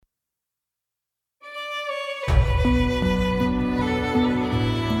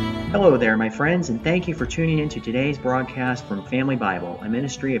Hello there, my friends, and thank you for tuning in to today's broadcast from Family Bible, a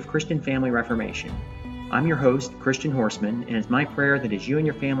ministry of Christian Family Reformation. I'm your host, Christian Horseman, and it's my prayer that as you and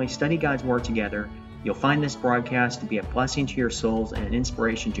your family study God's Word together, you'll find this broadcast to be a blessing to your souls and an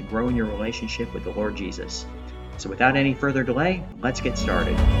inspiration to grow in your relationship with the Lord Jesus. So without any further delay, let's get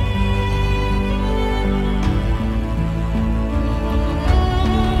started.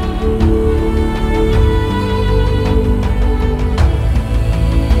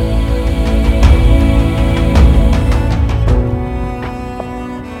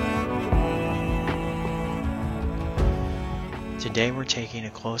 Today we're taking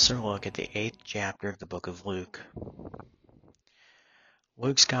a closer look at the 8th chapter of the book of Luke.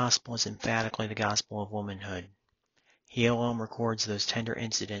 Luke's gospel is emphatically the gospel of womanhood. He alone records those tender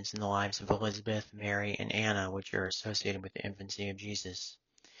incidents in the lives of Elizabeth, Mary, and Anna which are associated with the infancy of Jesus.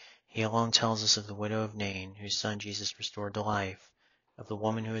 He alone tells us of the widow of Nain, whose son Jesus restored to life, of the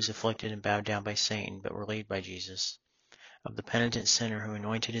woman who was afflicted and bowed down by Satan but relieved by Jesus, of the penitent sinner who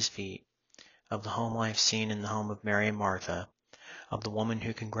anointed his feet, of the home life scene in the home of Mary and Martha, of the woman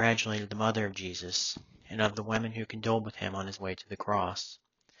who congratulated the mother of Jesus, and of the women who condoled with him on his way to the cross.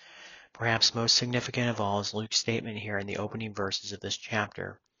 Perhaps most significant of all is Luke's statement here in the opening verses of this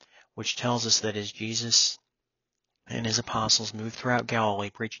chapter, which tells us that as Jesus and his apostles moved throughout Galilee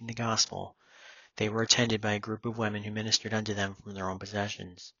preaching the gospel, they were attended by a group of women who ministered unto them from their own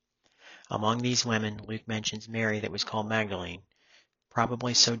possessions. Among these women, Luke mentions Mary that was called Magdalene,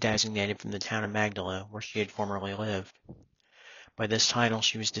 probably so designated from the town of Magdala, where she had formerly lived. By this title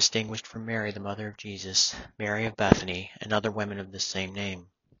she was distinguished from Mary, the mother of Jesus, Mary of Bethany, and other women of this same name.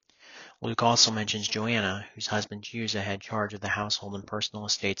 Luke also mentions Joanna, whose husband Chuza had charge of the household and personal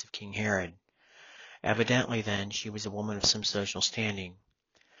estates of King Herod. Evidently, then, she was a woman of some social standing.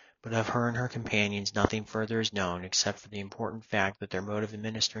 But of her and her companions nothing further is known except for the important fact that their mode of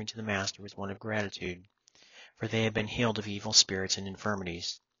administering to the Master was one of gratitude, for they had been healed of evil spirits and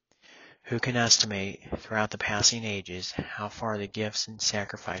infirmities. Who can estimate, throughout the passing ages, how far the gifts and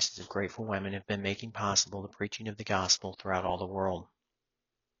sacrifices of grateful women have been making possible the preaching of the gospel throughout all the world?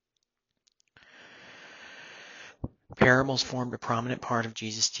 Parables formed a prominent part of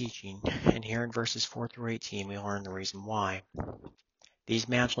Jesus' teaching, and here in verses 4 through 18 we learn the reason why. These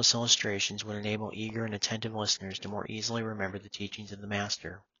matchless illustrations would enable eager and attentive listeners to more easily remember the teachings of the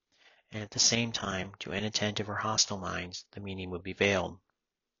Master, and at the same time, to inattentive or hostile minds, the meaning would be veiled.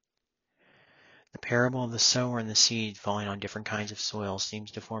 The parable of the sower and the seed falling on different kinds of soil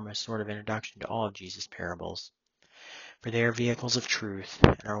seems to form a sort of introduction to all of Jesus' parables, for they are vehicles of truth,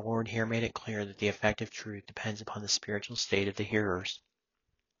 and our Lord here made it clear that the effect of truth depends upon the spiritual state of the hearers.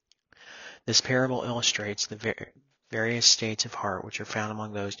 This parable illustrates the various states of heart which are found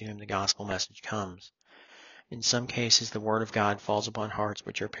among those to whom the gospel message comes. In some cases, the word of God falls upon hearts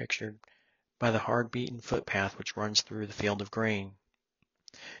which are pictured by the hard-beaten footpath which runs through the field of grain.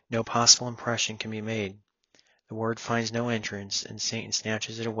 No possible impression can be made. The word finds no entrance, and Satan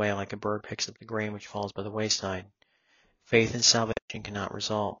snatches it away like a bird picks up the grain which falls by the wayside. Faith and salvation cannot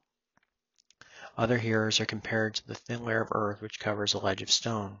result. Other hearers are compared to the thin layer of earth which covers a ledge of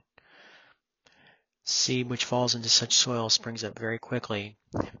stone. Seed which falls into such soil springs up very quickly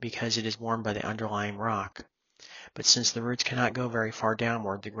because it is warmed by the underlying rock. But since the roots cannot go very far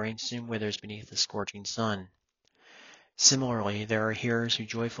downward, the grain soon withers beneath the scorching sun. Similarly, there are hearers who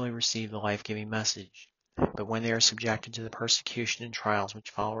joyfully receive the life-giving message, but when they are subjected to the persecution and trials which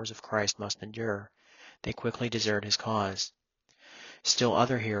followers of Christ must endure, they quickly desert his cause. Still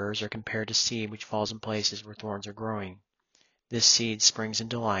other hearers are compared to seed which falls in places where thorns are growing. This seed springs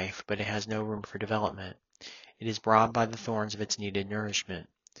into life, but it has no room for development. It is robbed by the thorns of its needed nourishment.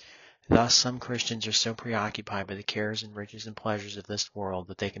 Thus some Christians are so preoccupied by the cares and riches and pleasures of this world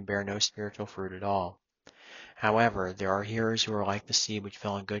that they can bear no spiritual fruit at all. However, there are hearers who are like the seed which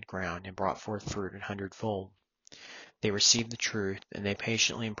fell on good ground and brought forth fruit 100-fold. They receive the truth, and they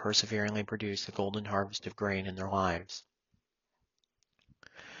patiently and perseveringly produce the golden harvest of grain in their lives.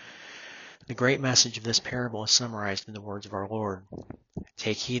 The great message of this parable is summarized in the words of our Lord.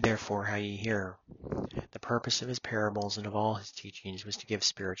 Take heed therefore how ye hear. The purpose of his parables and of all his teachings was to give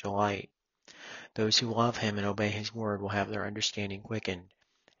spiritual light. Those who love him and obey his word will have their understanding quickened,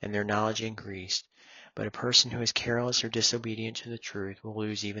 and their knowledge increased. But a person who is careless or disobedient to the truth will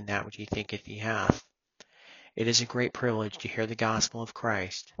lose even that which he thinketh he hath. It is a great privilege to hear the gospel of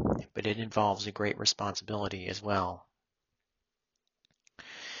Christ, but it involves a great responsibility as well.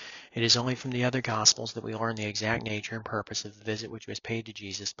 It is only from the other Gospels that we learn the exact nature and purpose of the visit which was paid to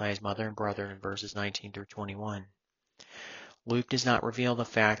Jesus by his mother and brother in verses 19 through 21. Luke does not reveal the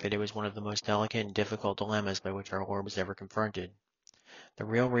fact that it was one of the most delicate and difficult dilemmas by which our Lord was ever confronted. The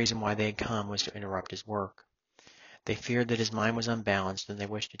real reason why they had come was to interrupt his work. They feared that his mind was unbalanced and they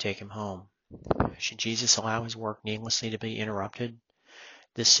wished to take him home. Should Jesus allow his work needlessly to be interrupted?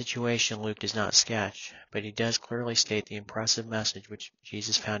 This situation Luke does not sketch, but he does clearly state the impressive message which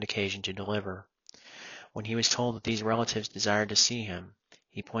Jesus found occasion to deliver. When he was told that these relatives desired to see him,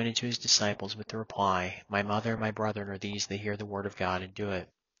 he pointed to his disciples with the reply, "My mother and my brethren are these that hear the word of God and do it."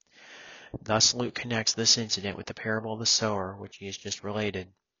 Thus Luke connects this incident with the parable of the sower which he has just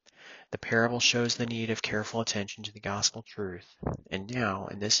related. The parable shows the need of careful attention to the gospel truth, and now,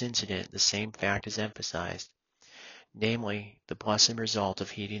 in this incident, the same fact is emphasized, namely, the blessed result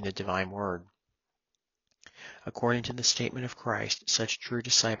of heeding the divine word. According to the statement of Christ, such true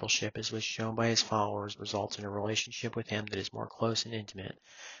discipleship as was shown by his followers results in a relationship with him that is more close and intimate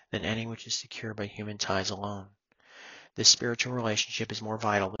than any which is secured by human ties alone. This spiritual relationship is more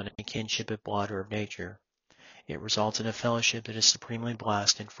vital than any kinship of blood or of nature. It results in a fellowship that is supremely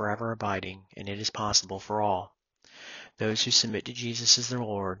blessed and forever abiding, and it is possible for all. Those who submit to Jesus as their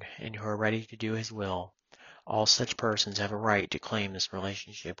Lord and who are ready to do his will, all such persons have a right to claim this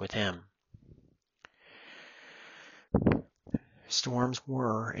relationship with him. Storms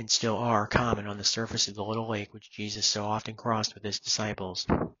were and still are common on the surface of the little lake which Jesus so often crossed with his disciples.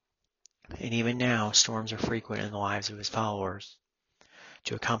 And even now, storms are frequent in the lives of his followers.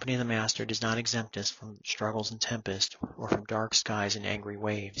 To accompany the Master does not exempt us from struggles and tempests, or from dark skies and angry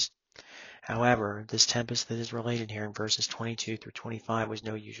waves. However, this tempest that is related here in verses 22 through 25 was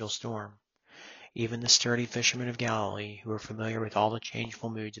no usual storm. Even the sturdy fishermen of Galilee, who were familiar with all the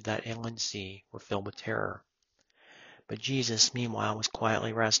changeful moods of that inland sea, were filled with terror. But Jesus, meanwhile, was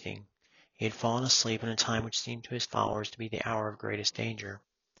quietly resting. He had fallen asleep in a time which seemed to his followers to be the hour of greatest danger.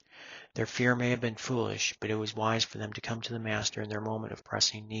 Their fear may have been foolish, but it was wise for them to come to the Master in their moment of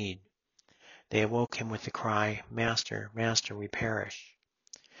pressing need. They awoke him with the cry, "Master, Master, we perish."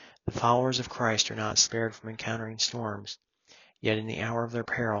 The followers of Christ are not spared from encountering storms, yet in the hour of their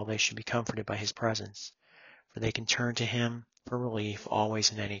peril they should be comforted by his presence, for they can turn to him for relief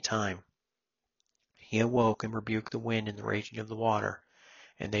always and any time. He awoke and rebuked the wind and the raging of the water,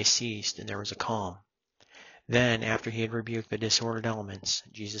 and they ceased, and there was a calm. Then, after he had rebuked the disordered elements,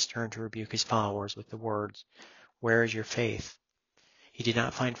 Jesus turned to rebuke his followers with the words, "Where is your faith?" He did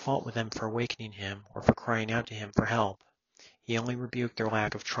not find fault with them for awakening him or for crying out to him for help. He only rebuked their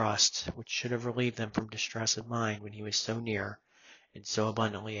lack of trust, which should have relieved them from distress of mind when he was so near and so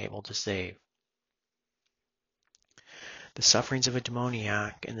abundantly able to save. The sufferings of a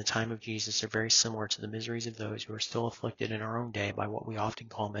demoniac in the time of Jesus are very similar to the miseries of those who are still afflicted in our own day by what we often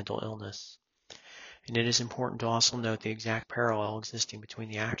call mental illness. And it is important to also note the exact parallel existing between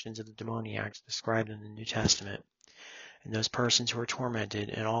the actions of the demoniacs described in the New Testament and those persons who are tormented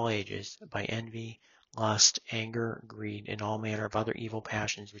in all ages by envy, lust, anger, greed, and all manner of other evil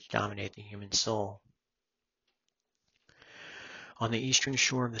passions which dominate the human soul. On the eastern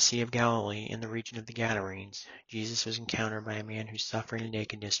shore of the Sea of Galilee, in the region of the Gadarenes, Jesus was encountered by a man whose suffering and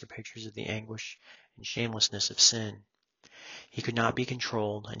nakedness are pictures of the anguish and shamelessness of sin. He could not be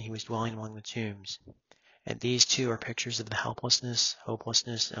controlled, and he was dwelling among the tombs. And these, too, are pictures of the helplessness,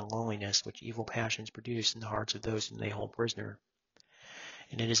 hopelessness, and loneliness which evil passions produce in the hearts of those whom they hold prisoner.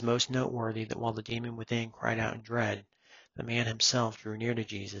 And it is most noteworthy that while the demon within cried out in dread, the man himself drew near to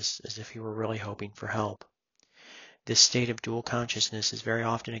Jesus as if he were really hoping for help. This state of dual consciousness is very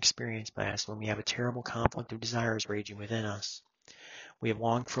often experienced by us when we have a terrible conflict of desires raging within us. We have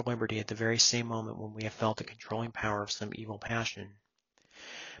longed for liberty at the very same moment when we have felt the controlling power of some evil passion.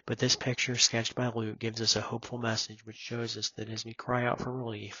 But this picture sketched by Luke gives us a hopeful message which shows us that as we cry out for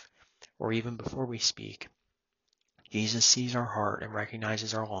relief, or even before we speak, Jesus sees our heart and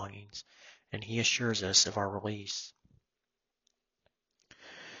recognizes our longings, and he assures us of our release.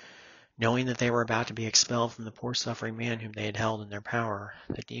 Knowing that they were about to be expelled from the poor suffering man whom they had held in their power,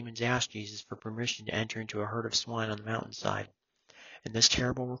 the demons asked Jesus for permission to enter into a herd of swine on the mountainside, and this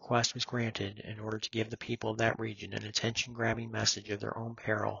terrible request was granted in order to give the people of that region an attention-grabbing message of their own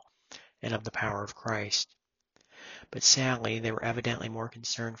peril and of the power of Christ. But sadly, they were evidently more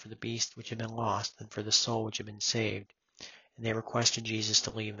concerned for the beast which had been lost than for the soul which had been saved, and they requested Jesus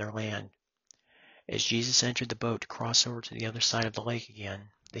to leave their land. As Jesus entered the boat to cross over to the other side of the lake again,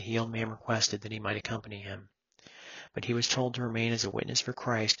 the healed man requested that he might accompany him. But he was told to remain as a witness for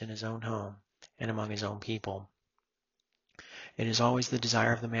Christ in his own home and among his own people. It is always the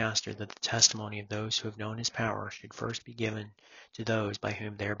desire of the Master that the testimony of those who have known his power should first be given to those by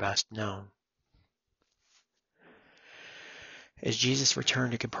whom they are best known. As Jesus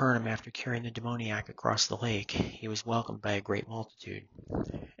returned to Capernaum after carrying the demoniac across the lake, he was welcomed by a great multitude.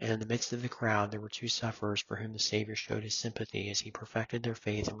 And in the midst of the crowd there were two sufferers for whom the Savior showed his sympathy as he perfected their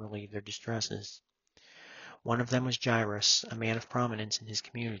faith and relieved their distresses. One of them was Jairus, a man of prominence in his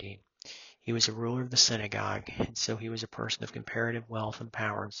community. He was a ruler of the synagogue, and so he was a person of comparative wealth and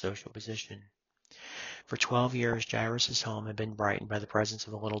power and social position. For 12 years Jairus' home had been brightened by the presence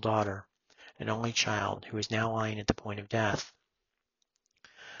of a little daughter, an only child, who was now lying at the point of death.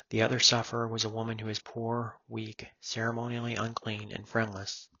 The other sufferer was a woman who was poor, weak, ceremonially unclean, and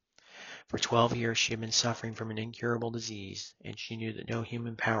friendless. For 12 years she had been suffering from an incurable disease, and she knew that no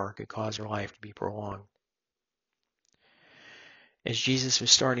human power could cause her life to be prolonged. As Jesus was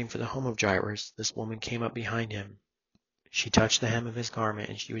starting for the home of Jairus, this woman came up behind him. She touched the hem of his garment,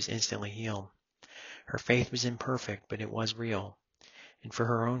 and she was instantly healed. Her faith was imperfect, but it was real, and for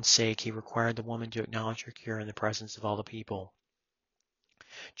her own sake he required the woman to acknowledge her cure in the presence of all the people.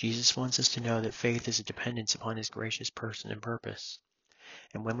 Jesus wants us to know that faith is a dependence upon his gracious person and purpose.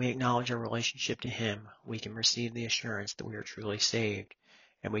 And when we acknowledge our relationship to him, we can receive the assurance that we are truly saved,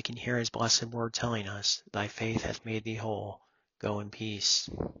 and we can hear his blessed word telling us, "Thy faith hath made thee whole. Go in peace."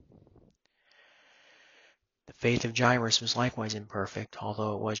 The faith of Jairus was likewise imperfect,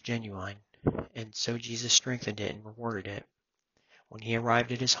 although it was genuine, and so Jesus strengthened it and rewarded it. When he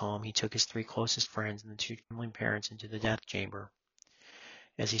arrived at his home, he took his 3 closest friends and the 2 trembling parents into the death chamber.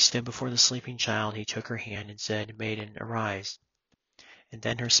 As he stood before the sleeping child, he took her hand and said, "Maiden, arise." And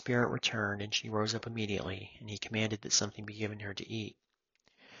then her spirit returned, and she rose up immediately, and he commanded that something be given her to eat.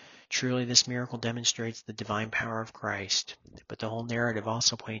 Truly, this miracle demonstrates the divine power of Christ, but the whole narrative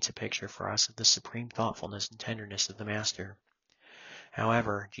also paints a picture for us of the supreme thoughtfulness and tenderness of the Master.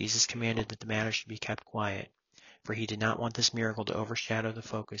 However, Jesus commanded that the matter should be kept quiet, for he did not want this miracle to overshadow the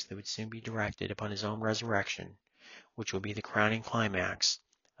focus that would soon be directed upon his own resurrection, which will be the crowning climax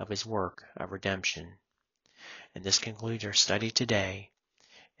of his work of redemption. And this concludes our study today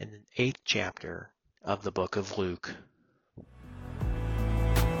in the 8th chapter of the book of Luke.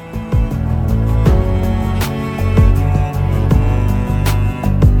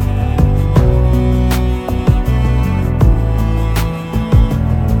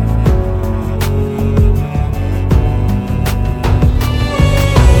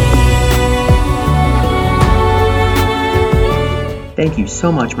 Thank you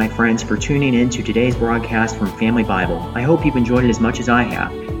so much, my friends, for tuning in to today's broadcast from Family Bible. I hope you've enjoyed it as much as I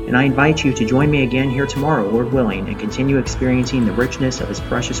have, and I invite you to join me again here tomorrow, Lord willing, and continue experiencing the richness of His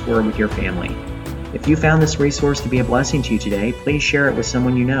precious Word with your family. If you found this resource to be a blessing to you today, please share it with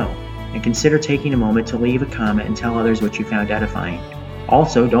someone you know, and consider taking a moment to leave a comment and tell others what you found edifying.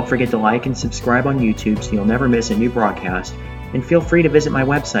 Also, don't forget to like and subscribe on YouTube so you'll never miss a new broadcast. And feel free to visit my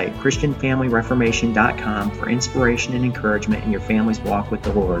website, ChristianFamilyReformation.com, for inspiration and encouragement in your family's walk with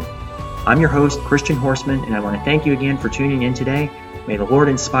the Lord. I'm your host, Christian Horseman, and I want to thank you again for tuning in today. May the Lord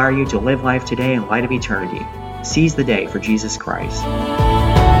inspire you to live life today in light of eternity. Seize the day for Jesus Christ.